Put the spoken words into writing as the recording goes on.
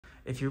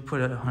if you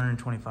put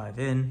 125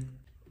 in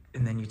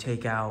and then you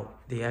take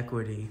out the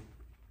equity,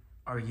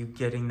 are you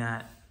getting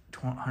that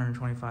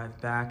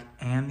 125 back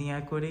and the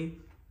equity,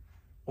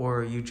 or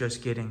are you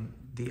just getting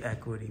the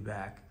equity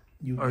back?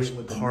 You or get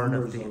what the part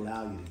numbers of the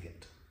allow you to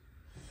get.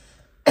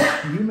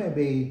 You may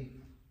be,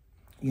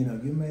 you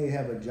may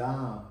have a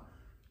job,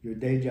 your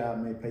day job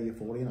may pay you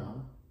 $40 an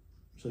hour.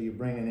 So you're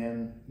bringing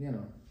in,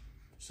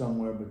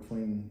 somewhere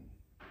between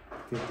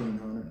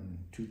 $1,500 and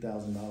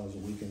 $2,000 a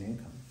week in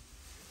income.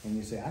 And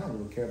you say, I don't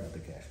really care about the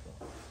cash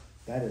flow.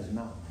 That is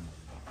not what I'm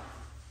doing.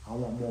 I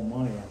want more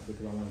money out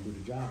because I want to do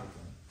the job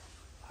again.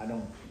 I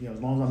don't,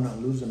 as long as I'm not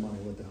losing money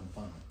with it, I'm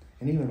fine.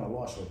 And even if I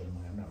lost a little bit of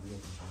money, I'm not real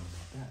concerned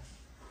about that.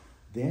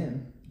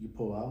 Then you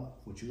pull out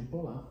what you can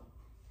pull out.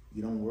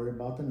 You don't worry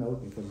about the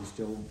note because you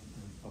still,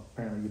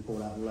 apparently you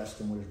pulled out less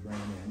than what it's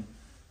bringing in.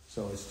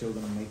 So it's still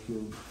going to make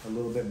you a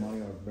little bit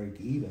money or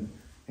break even.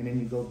 And then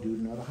you go do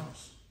another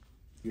house.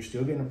 You're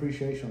still getting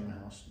appreciation on the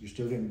house. You're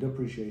still getting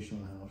depreciation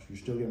on the house. You're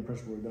still getting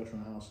principal reduction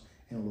on the house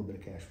and a little bit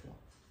of cash flow.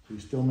 So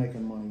you're still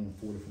making money in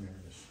 4 different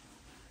areas.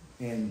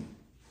 And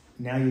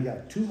now you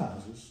got 2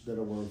 houses that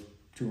are worth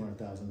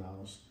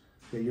 $200,000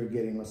 that you're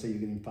getting, let's say you're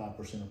getting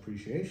 5%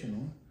 appreciation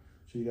on.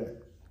 So you got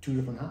 2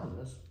 different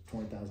houses,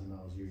 $20,000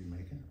 a year you're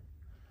making.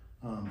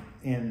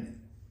 And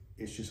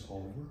it's just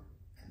over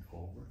and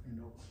over and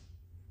over.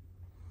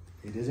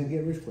 It doesn't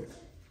get rich quick.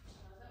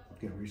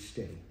 It get rich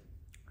steady.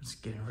 It's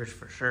getting rich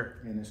for sure.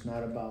 And it's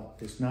not about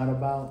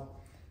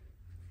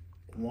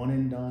one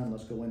and done.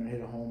 Let's go in and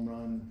hit a home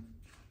run.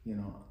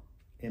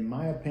 In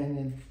my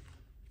opinion,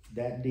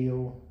 that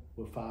deal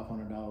with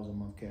 $500 a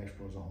month cash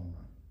flow is a home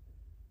run.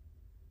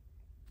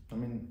 I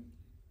mean,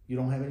 you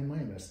don't have any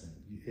money invested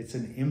in it. It's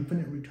an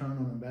infinite return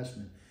on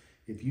investment.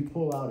 If you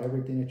pull out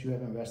everything that you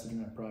have invested in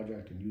that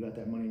project and you got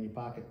that money in your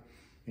pocket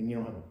and you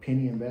don't have a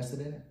penny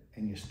invested in it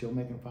and you're still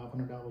making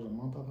 $500 a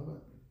month off of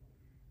it,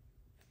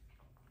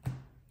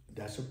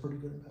 that's a pretty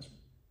good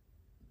investment.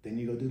 Then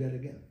you go do that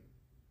again.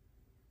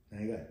 Now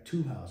you got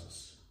 2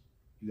 houses.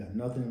 You got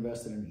nothing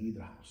invested in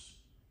either house.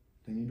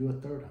 Then you do a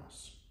 3rd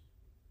house.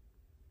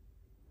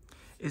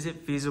 Is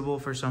it feasible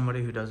for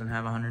somebody who doesn't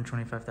have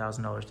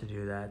 $125,000 to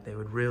do that? They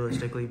would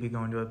realistically be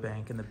going to a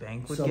bank and the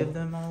bank would give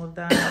them all of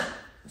that?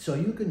 So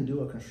you can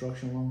do a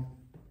construction loan.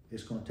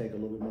 It's going to take a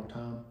little bit more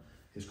time.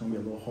 It's going to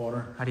be a little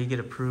harder. How do you get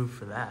approved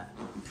for that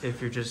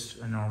if you're just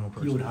a normal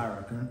person? You would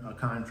hire a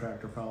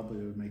contractor, probably.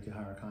 It would make you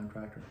hire a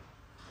contractor.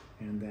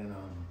 And then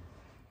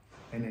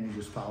you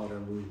just follow their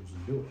rules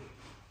and do it.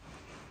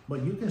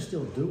 But you can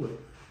still do it.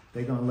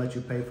 They're going to let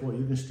you pay for it.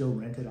 You can still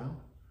rent it out.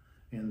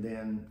 And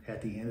then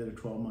at the end of the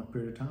 12-month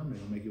period of time, they're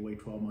going to make you wait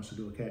 12 months to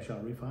do a cash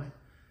out refi.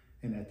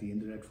 And at the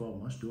end of that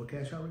 12 months, do a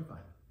cash out refi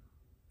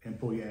and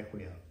pull your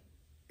equity out.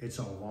 It's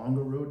a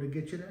longer road to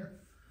get you there,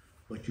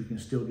 but you can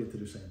still get to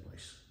the same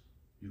place.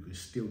 You can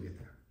still get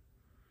there.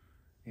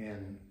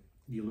 And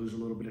you lose a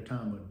little bit of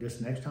time, but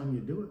this next time you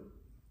do it,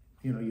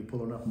 you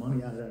pull enough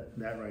money out of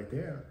that right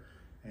there,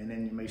 and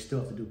then you may still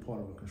have to do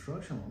part of a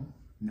construction loan.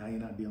 Now you're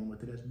not dealing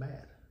with it as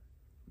bad.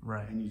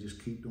 Right. And you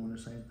just keep doing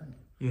the same thing.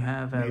 You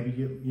have maybe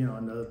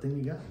another thing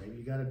you got. Maybe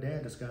you got a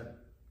dad that's got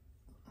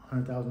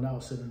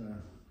 $100,000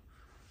 sitting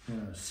in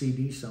a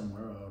CD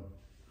somewhere or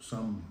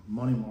some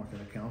money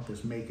market account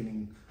that's making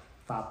him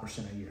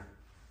 5% a year.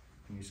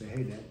 And you say,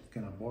 hey, Dad,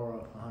 can I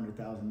borrow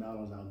 $100,000?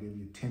 I'll give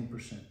you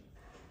 10%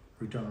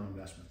 return on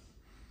investment.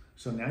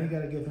 So now you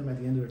got to give him, at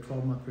the end of the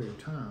 12-month period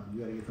of time,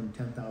 you got to give him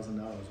 $10,000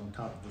 on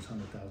top of this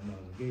 $100,000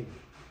 I gave you.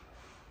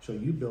 So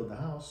you build the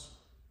house.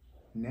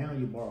 Now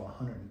you borrow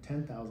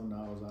 $110,000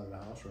 out of the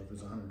house, or if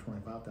it's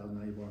 $125,000,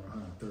 now you borrow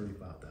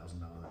 $135,000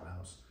 out of the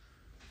house.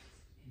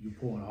 You're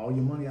pulling all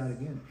your money out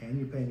again, and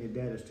you're paying your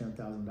dad his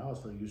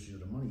 $10,000 for the usage of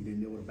the money. You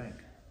didn't deal with a bank.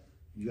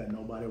 You got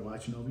nobody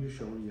watching over your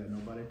shoulder. You got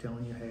nobody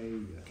telling you, hey,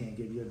 I can't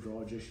give you a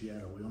draw just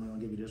yet, or we're only gonna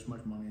give you this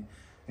much money.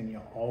 And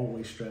you're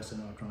always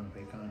stressing out trying to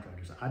pay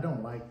contractors. I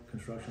don't like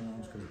construction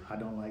loans because I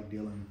don't like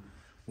dealing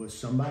with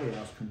somebody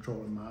else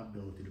controlling my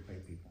ability to pay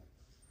people.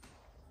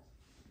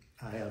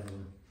 I have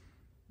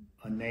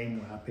a name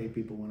where I pay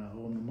people when I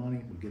owe them the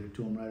money. We get it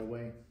to them right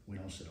away. We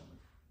don't sit on it.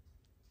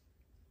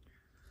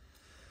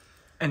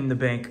 And the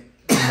bank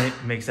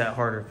makes that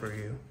harder for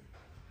you.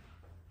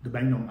 The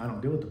bank, I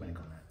don't deal with the bank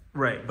on that.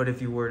 Right, but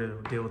if you were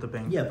to deal with the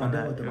bank, yeah, if I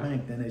deal with the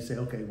bank, then they say,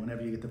 okay,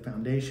 whenever you get the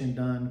foundation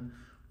done,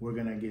 we're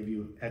gonna give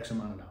you X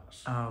amount of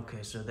dollars. Oh,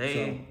 okay, so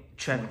they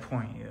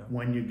checkpoint you.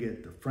 When you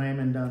get the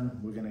framing done,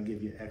 we're gonna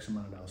give you X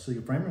amount of dollars. So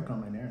your framer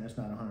come in there and it's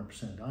not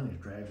 100% done. He's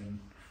dragging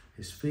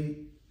his feet.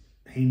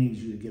 He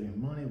needs you to give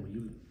him money.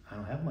 Well, I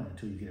don't have money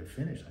until you get it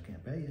finished. I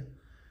can't pay you.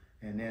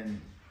 And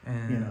then,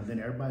 then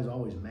everybody's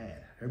always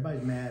mad.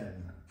 Everybody's mad,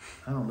 and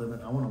I want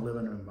to live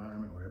in an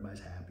environment where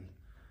everybody's happy.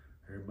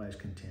 Everybody's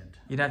content.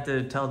 You'd have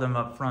to tell them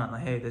up front,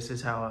 like, hey, this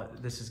is how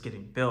this is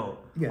getting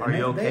built. Yeah, are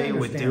you okay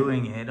with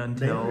doing it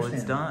until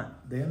it's done?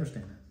 They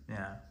understand it.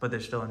 Yeah, but they're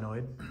still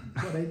annoyed.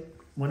 Well,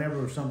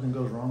 whenever something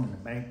goes wrong in the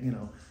bank,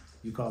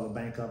 you call the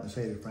bank up and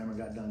say the framer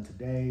got done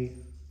today.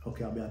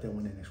 Okay, I'll be out there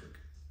one day next week.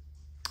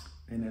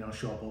 And then I'll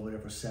show up over there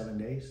for 7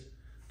 days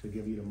to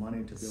give you the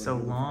money to build. So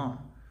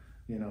long.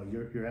 You know,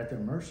 you're at their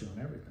mercy on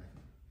everything.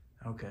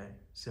 Okay,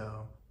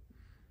 so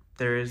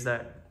there is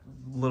that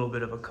little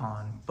bit of a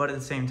con, but at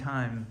the same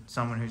time,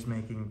 someone who's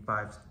making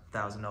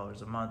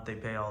 $5,000 a month, they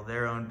pay all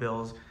their own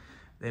bills.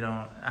 They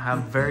don't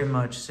have very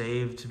much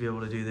saved to be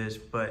able to do this,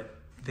 but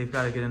they've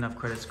got a good enough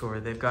credit score.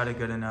 They've got a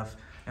good enough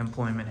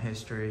employment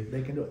history.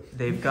 They can do it.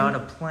 They've got a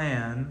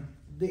plan.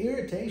 The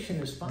irritation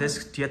is fine. Do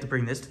you have to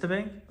bring this to the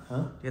bank? Huh?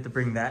 Do you have to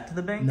bring that to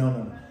the bank?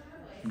 No,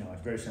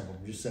 it's very simple.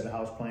 Just set of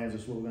house plans.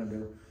 This is what we're gonna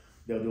do.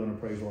 They'll do an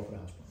appraisal for the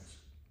house plans.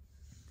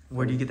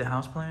 Where do you get the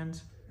house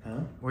plans? Huh?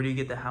 Where do you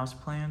get the house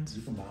plans?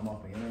 You can buy them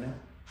off the internet.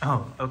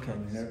 Oh, okay. I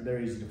mean,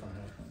 they're easy to find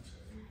house plans.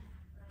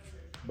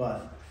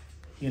 But,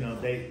 you know,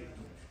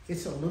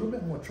 it's a little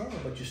bit more trouble,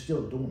 but you're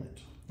still doing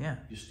it. Yeah.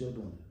 You're still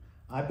doing it.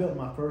 I built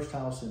my first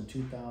house in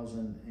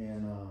 2000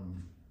 and,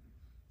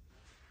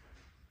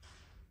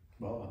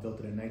 I built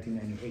it in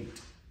 1998.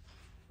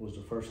 Was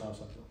the first house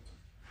I built.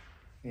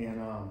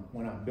 And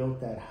when I built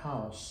that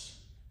house,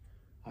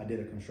 I did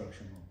a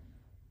construction loan.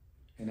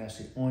 And that's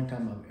the only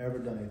time I've ever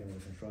done anything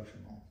with a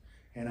construction loan.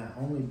 And I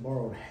only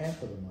borrowed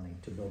half of the money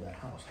to build that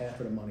house, half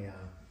of the money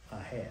I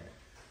had.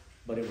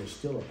 But it was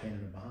still a pain in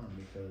the behind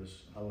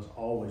because I was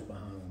always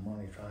behind on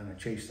money trying to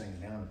chase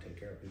things down and take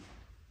care of people.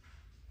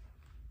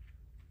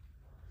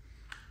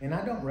 And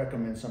I don't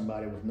recommend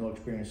somebody with no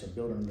experience of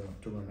building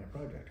to run that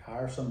project.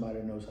 Hire somebody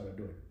that knows how to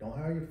do it. Don't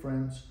hire your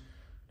friends.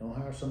 Don't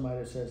hire somebody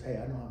that says, hey,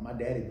 I know how my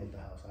daddy built a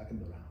house. I can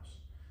build a house.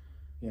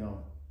 You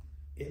know,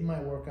 it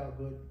might work out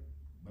good,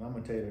 but I'm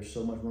gonna tell you, there's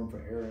so much room for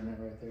error in that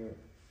right there.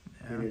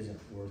 Yeah. It isn't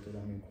worth it.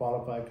 I mean,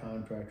 qualified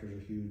contractors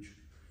are huge.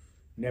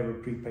 Never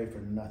prepay for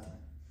nothing.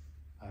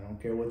 I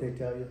don't care what they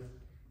tell you.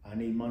 I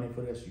need money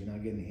for this. You're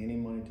not getting any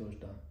money until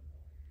it's done.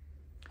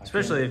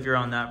 Especially if you're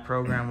on that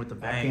program with the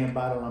bank. I can't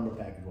buy the lumber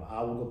package. Well,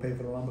 I will go pay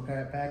for the lumber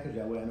package.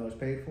 That way I know it's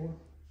paid for,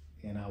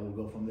 and I will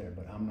go from there.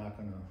 But I'm not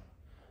gonna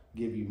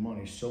give you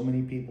money. So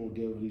many people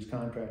give these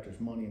contractors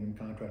money, and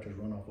then contractors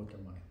run off with their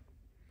money.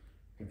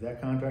 If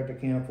that contractor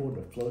can't afford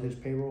to float his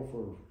payroll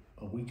for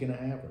a week and a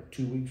half or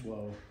 2 weeks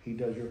while he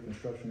does your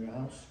construction of your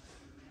house,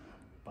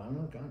 find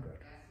another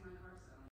contractor.